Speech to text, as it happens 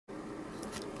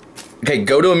Okay,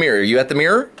 go to a mirror. Are you at the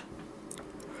mirror?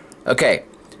 Okay.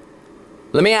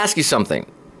 Let me ask you something.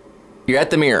 You're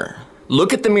at the mirror.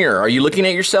 Look at the mirror. Are you looking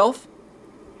at yourself?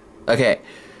 Okay.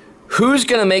 Who's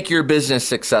going to make your business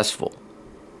successful?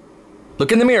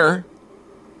 Look in the mirror.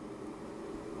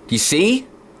 Do you see?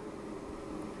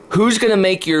 Who's going to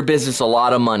make your business a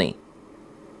lot of money?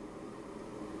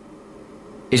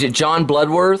 Is it John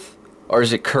Bloodworth or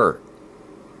is it Kurt?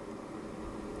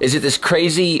 Is it this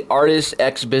crazy artist,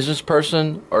 ex-business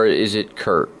person, or is it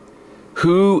Kurt?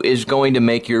 Who is going to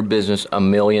make your business $1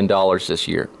 million this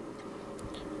year?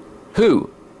 Who?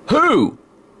 Who?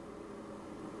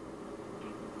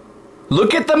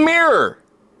 Look at the mirror.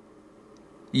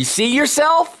 You see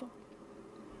yourself?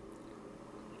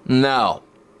 No.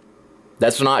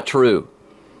 That's not true.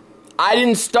 I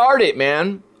didn't start it,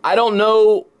 man. I don't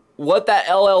know what that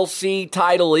LLC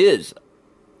title is.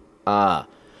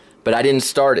 But I didn't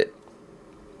start it.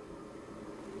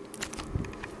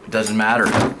 Doesn't matter.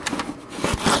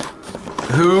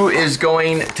 Who is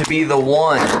going to be the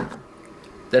one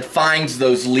that finds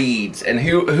those leads? And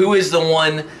who is the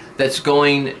one that's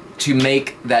going to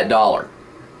make that dollar?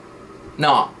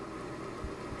 No.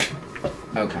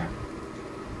 Okay.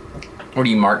 What are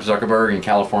you, Mark Zuckerberg in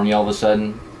California all of a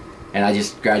sudden? And I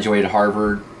just graduated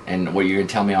Harvard, and what, you're going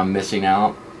to tell me I'm missing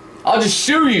out? I'll just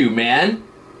sue you, man.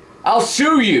 I'll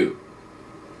sue you.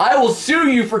 I will sue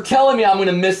you for telling me I'm going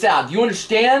to miss out. Do you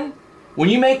understand? When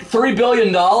you make $3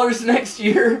 billion next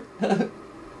year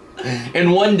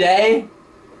in one day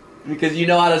because you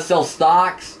know how to sell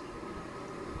stocks,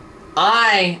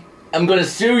 I am going to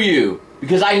sue you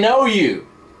because I know you.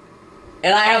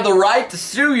 And I have the right to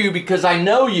sue you because I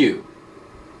know you.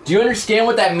 Do you understand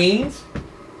what that means?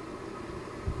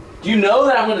 Do you know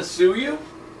that I'm going to sue you?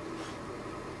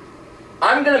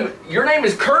 Your name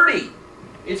is Curdy.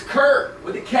 It's Kurt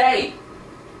with a K.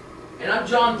 And I'm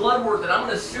John Bloodworth, and I'm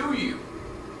going to sue you.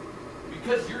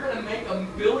 Because you're going to make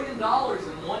 $1 billion in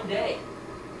one day.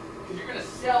 Because you're going to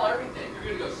sell everything. You're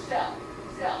going to go sell,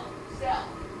 sell, sell,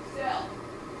 sell,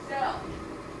 sell.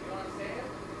 You know what I'm saying?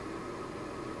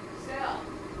 Sell.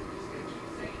 You're just going to keep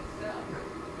saying sell.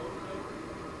 Over and over.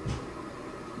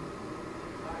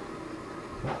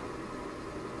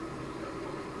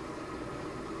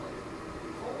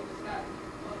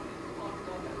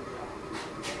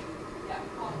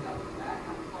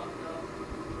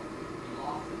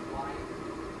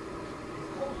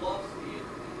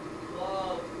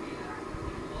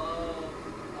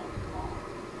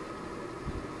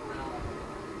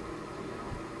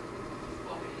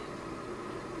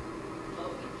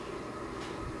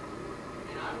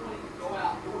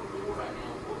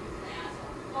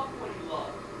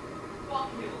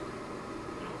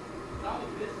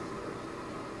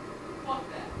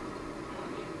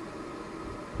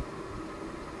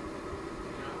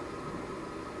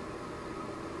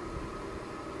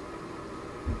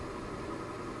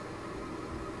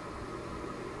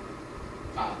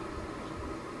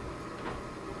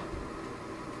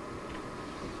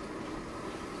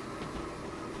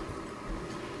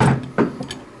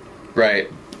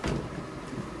 Right.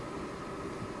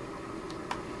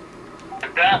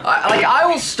 I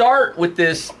will start with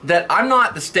this, that I'm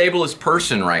not the stablest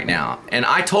person right now, and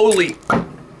I totally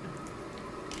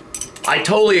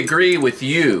agree with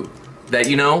you that,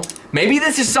 you know, maybe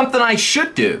this is something I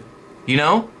should do, you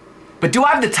know, but do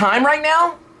I have the time right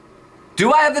now?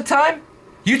 Do I have the time?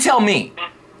 You tell me.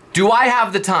 Do I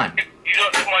have the time? You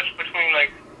don't do much between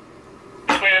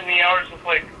the hours of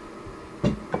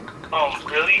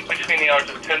really? Between the hours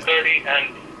of 10:30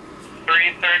 and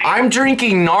 3:30? I'm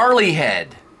drinking Gnarly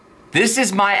Head. This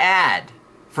is my ad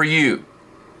for you.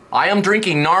 I am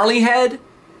drinking Gnarly Head.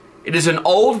 It is an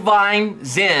Old Vine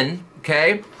Zen,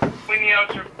 okay? Between the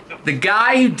hours of... The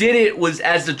guy who did it was,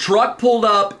 as the truck pulled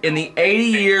up in the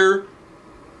 80-year,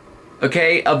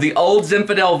 okay, of the old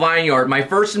Zinfandel vineyard, my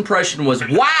first impression was,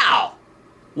 wow!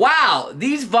 Wow,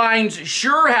 these vines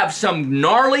sure have some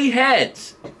gnarly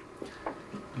heads.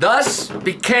 Thus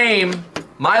became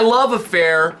my love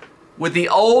affair with the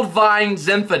Old Vine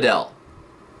Zinfandel.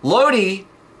 Lodi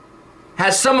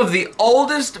has some of the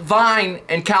oldest vine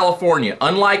in California,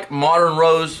 unlike Modern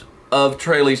Rose of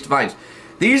Trellised Vines.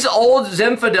 These old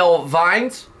Zinfandel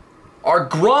vines are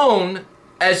grown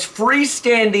as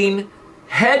freestanding,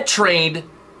 head-trained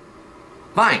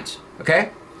vines,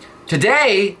 okay?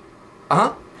 Today,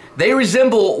 they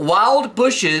resemble wild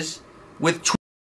bushes with